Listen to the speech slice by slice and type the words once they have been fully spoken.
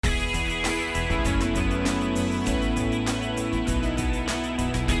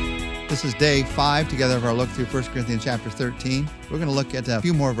This is day 5 together of our look through 1 Corinthians chapter 13. We're going to look at a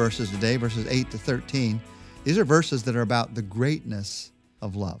few more verses today, verses 8 to 13. These are verses that are about the greatness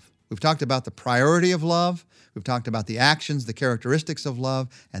of love. We've talked about the priority of love. We've talked about the actions, the characteristics of love.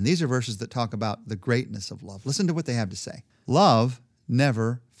 And these are verses that talk about the greatness of love. Listen to what they have to say. Love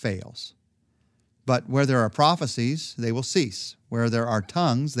never fails. But where there are prophecies, they will cease. Where there are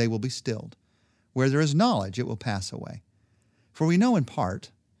tongues, they will be stilled. Where there is knowledge, it will pass away. For we know in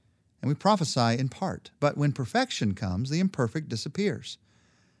part, and we prophesy in part. But when perfection comes, the imperfect disappears.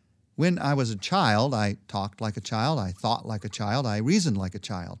 When I was a child, I talked like a child, I thought like a child, I reasoned like a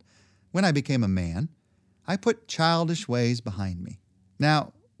child. When I became a man, I put childish ways behind me.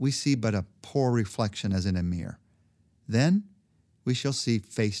 Now we see but a poor reflection as in a mirror. Then we shall see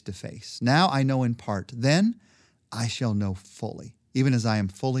face to face. Now I know in part. Then I shall know fully, even as I am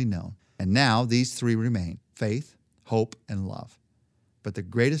fully known. And now these three remain: faith, hope, and love. But the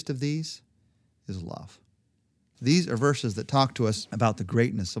greatest of these is love. These are verses that talk to us about the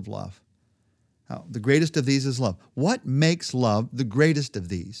greatness of love. Now, the greatest of these is love. What makes love the greatest of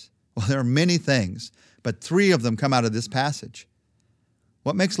these? Well, there are many things, but 3 of them come out of this passage.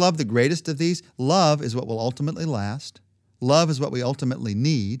 What makes love the greatest of these? Love is what will ultimately last. Love is what we ultimately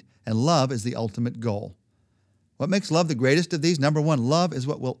need, and love is the ultimate goal. What makes love the greatest of these? Number 1, love is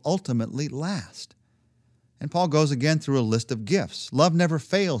what will ultimately last. And Paul goes again through a list of gifts. Love never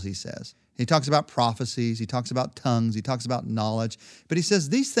fails, he says. He talks about prophecies, he talks about tongues, he talks about knowledge. But he says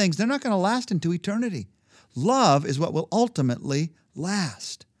these things, they're not going to last into eternity. Love is what will ultimately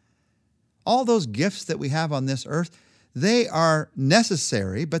last. All those gifts that we have on this earth, they are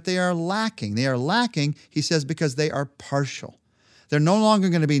necessary, but they are lacking. They are lacking, he says, because they are partial. They're no longer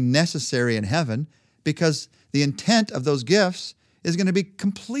going to be necessary in heaven because the intent of those gifts is going to be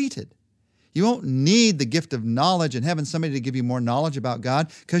completed. You won't need the gift of knowledge in heaven, somebody to give you more knowledge about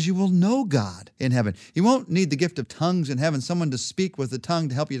God, because you will know God in heaven. You won't need the gift of tongues in heaven, someone to speak with the tongue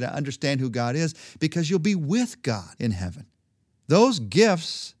to help you to understand who God is, because you'll be with God in heaven. Those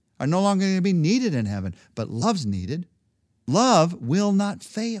gifts are no longer going to be needed in heaven, but love's needed. Love will not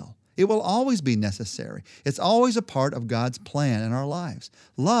fail. It will always be necessary. It's always a part of God's plan in our lives.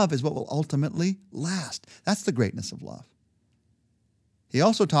 Love is what will ultimately last. That's the greatness of love. He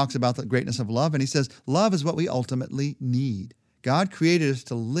also talks about the greatness of love, and he says, love is what we ultimately need. God created us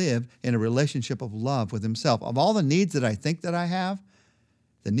to live in a relationship of love with himself. Of all the needs that I think that I have,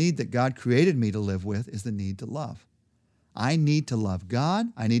 the need that God created me to live with is the need to love. I need to love God.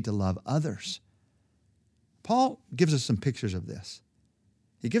 I need to love others. Paul gives us some pictures of this.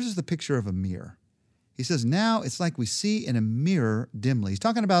 He gives us the picture of a mirror. He says, now it's like we see in a mirror dimly. He's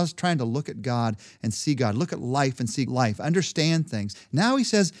talking about us trying to look at God and see God, look at life and see life, understand things. Now he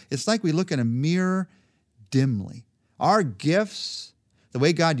says, it's like we look in a mirror dimly. Our gifts, the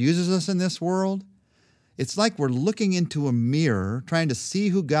way God uses us in this world, it's like we're looking into a mirror, trying to see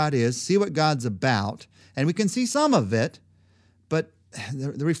who God is, see what God's about, and we can see some of it, but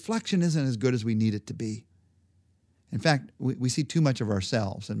the reflection isn't as good as we need it to be. In fact, we see too much of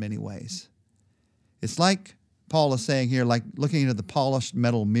ourselves in many ways. It's like Paul is saying here, like looking into the polished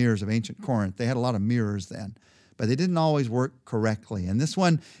metal mirrors of ancient Corinth. They had a lot of mirrors then, but they didn't always work correctly. And this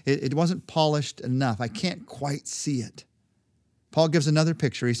one, it wasn't polished enough. I can't quite see it. Paul gives another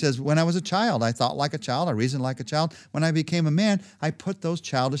picture. He says, when I was a child, I thought like a child, I reasoned like a child. When I became a man, I put those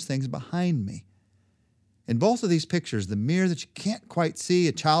childish things behind me. In both of these pictures, the mirror that you can't quite see,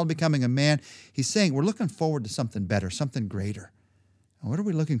 a child becoming a man, he's saying we're looking forward to something better, something greater. And what are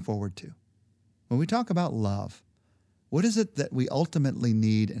we looking forward to? When we talk about love, what is it that we ultimately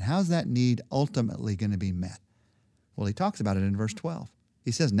need, and how's that need ultimately going to be met? Well, he talks about it in verse 12.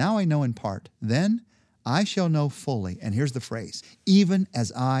 He says, now I know in part, then I shall know fully. And here's the phrase, even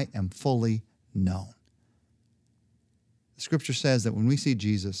as I am fully known. The scripture says that when we see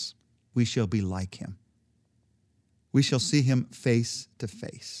Jesus, we shall be like him. We shall see him face to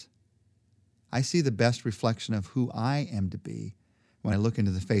face. I see the best reflection of who I am to be when I look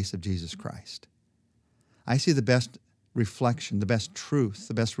into the face of Jesus Christ. I see the best reflection, the best truth,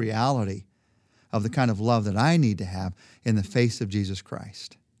 the best reality of the kind of love that I need to have in the face of Jesus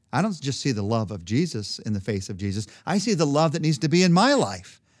Christ. I don't just see the love of Jesus in the face of Jesus. I see the love that needs to be in my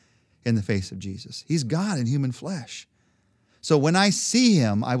life in the face of Jesus. He's God in human flesh. So when I see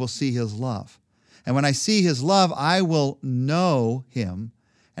him, I will see his love. And when I see his love, I will know him,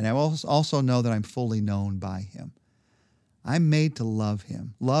 and I will also know that I'm fully known by him. I'm made to love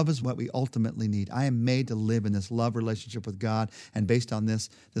him. Love is what we ultimately need. I am made to live in this love relationship with God, and based on this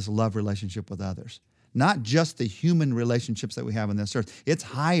love relationship with others. Not just the human relationships that we have on this earth. It's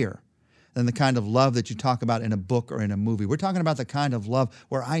higher. than the kind of love that you talk about in a book or in a movie. We're talking about the kind of love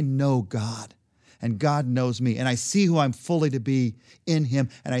where I know God and God knows me, and I see who I'm fully to be in him,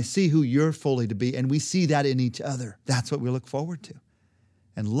 and I see who you're fully to be, and we see that in each other. That's what we look forward to.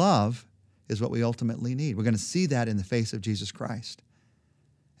 And love is what we ultimately need. We're going to see that in the face of Jesus Christ.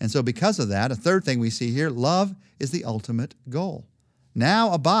 And so because of that, a third thing we see here, love is the ultimate goal.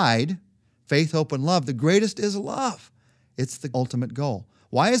 Now abide, faith, hope, and love. The greatest is love. It's the ultimate goal.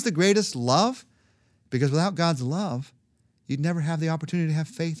 Why is the greatest love? Because without God's love, you'd never have the opportunity to have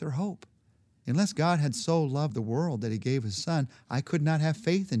faith or hope. Unless God had so loved the world that he gave his son, I could not have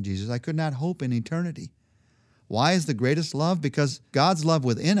faith in Jesus. I could not hope in eternity. Why is the greatest love? Because God's love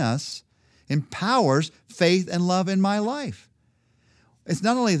within us empowers faith and love in my life. It's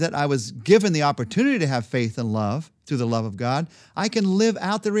not only that I was given the opportunity to have faith and love through the love of God, I can live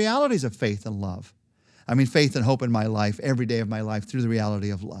out the realities of faith and love. Faith and hope in my life, every day of my life, through the reality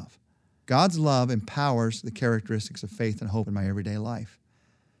of love. God's love empowers the characteristics of faith and hope in my everyday life.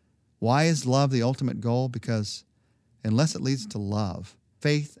 Why is love the ultimate goal? Because unless it leads to love,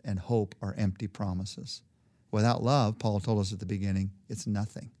 faith and hope are empty promises. Without love, Paul told us at the beginning, it's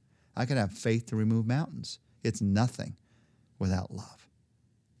nothing. I could have faith to remove mountains. It's nothing without love.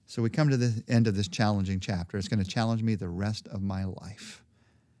 So we come to the end of this challenging chapter. It's going to challenge me the rest of my life.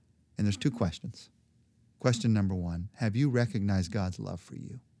 And there's two questions. Question number one, have you recognized God's love for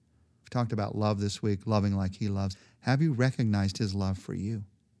you? We've talked about love this week, loving like he loves. Have you recognized his love for you?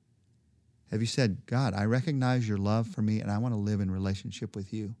 Have you said, God, I recognize your love for me and I want to live in relationship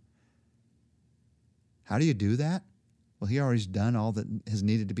with you? How do you do that? Well, he already's done all that has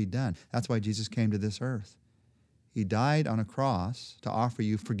needed to be done. That's why Jesus came to this earth. He died on a cross to offer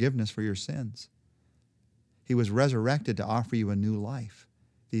you forgiveness for your sins. He was resurrected to offer you a new life,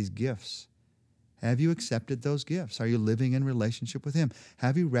 these gifts. Have you accepted those gifts? Are you living in relationship with him?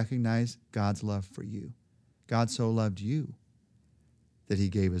 Have you recognized God's love for you? God so loved you that he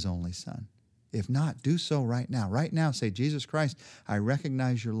gave his only son. If not, do so right now. Right now, say, Jesus Christ, I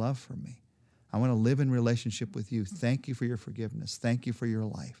recognize your love for me. I want to live in relationship with you. Thank you for your forgiveness. Thank you for your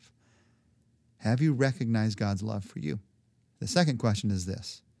life. Have you recognized God's love for you? The second question is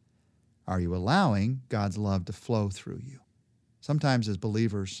this. Are you allowing God's love to flow through you? Sometimes as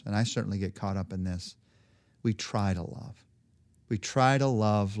believers, and I certainly get caught up in this, we try to love. We try to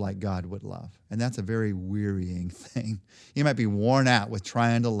love like God would love. And that's a very wearying thing. You might be worn out with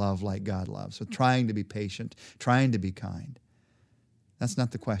trying to love like God loves, with trying to be patient, trying to be kind. That's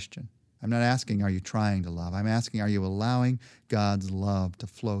not the question. I'm not asking, are you trying to love? I'm asking, are you allowing God's love to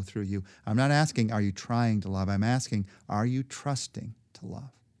flow through you? I'm not asking, are you trying to love? I'm asking, are you trusting to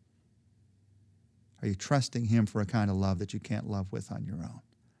love? Are you trusting him for a kind of love that you can't love with on your own?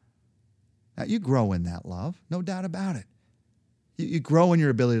 Now, you grow in that love, no doubt about it. You grow in your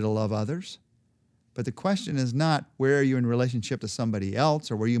ability to love others. But the question is not where are you in relationship to somebody else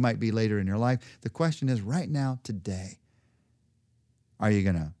or where you might be later in your life. The question is right now, today. Are you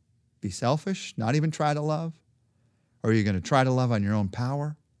going to be selfish, not even try to love? Or are you going to try to love on your own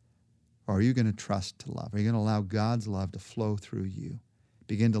power? Or are you going to trust to love? Are you going to allow God's love to flow through you?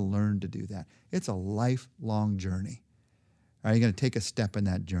 Begin to learn to do that. It's a lifelong journey. Are you going to take a step in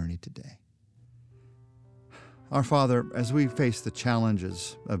that journey today? Our Father, as we face the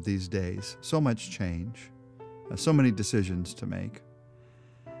challenges of these days, so much change, so many decisions to make,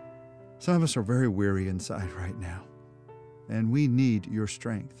 some of us are very weary inside right now, and we need your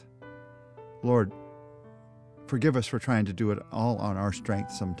strength. Lord, forgive us for trying to do it all on our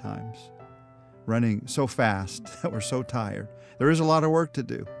strength sometimes, running so fast that we're so tired. There is a lot of work to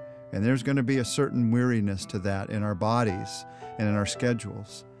do, and there's going to be a certain weariness to that in our bodies and in our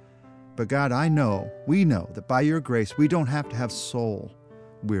schedules. But God, we know that by your grace, we don't have to have soul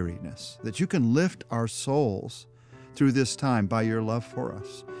weariness, that you can lift our souls through this time by your love for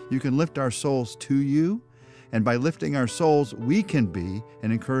us. You can lift our souls to you, and by lifting our souls, we can be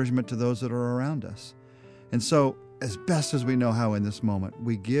an encouragement to those that are around us. And so, as best as we know how in this moment,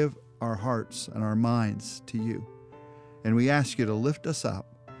 we give our hearts and our minds to you. And we ask you to lift us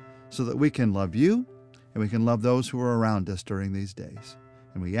up so that we can love you and we can love those who are around us during these days.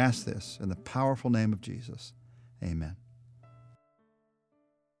 And we ask this in the powerful name of Jesus. Amen.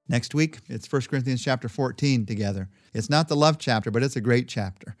 Next week, it's 1 Corinthians chapter 14 together. It's not the love chapter, but it's a great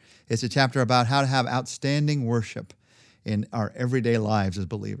chapter. It's a chapter about how to have outstanding worship in our everyday lives as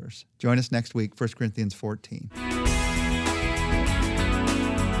believers. Join us next week, 1 Corinthians 14.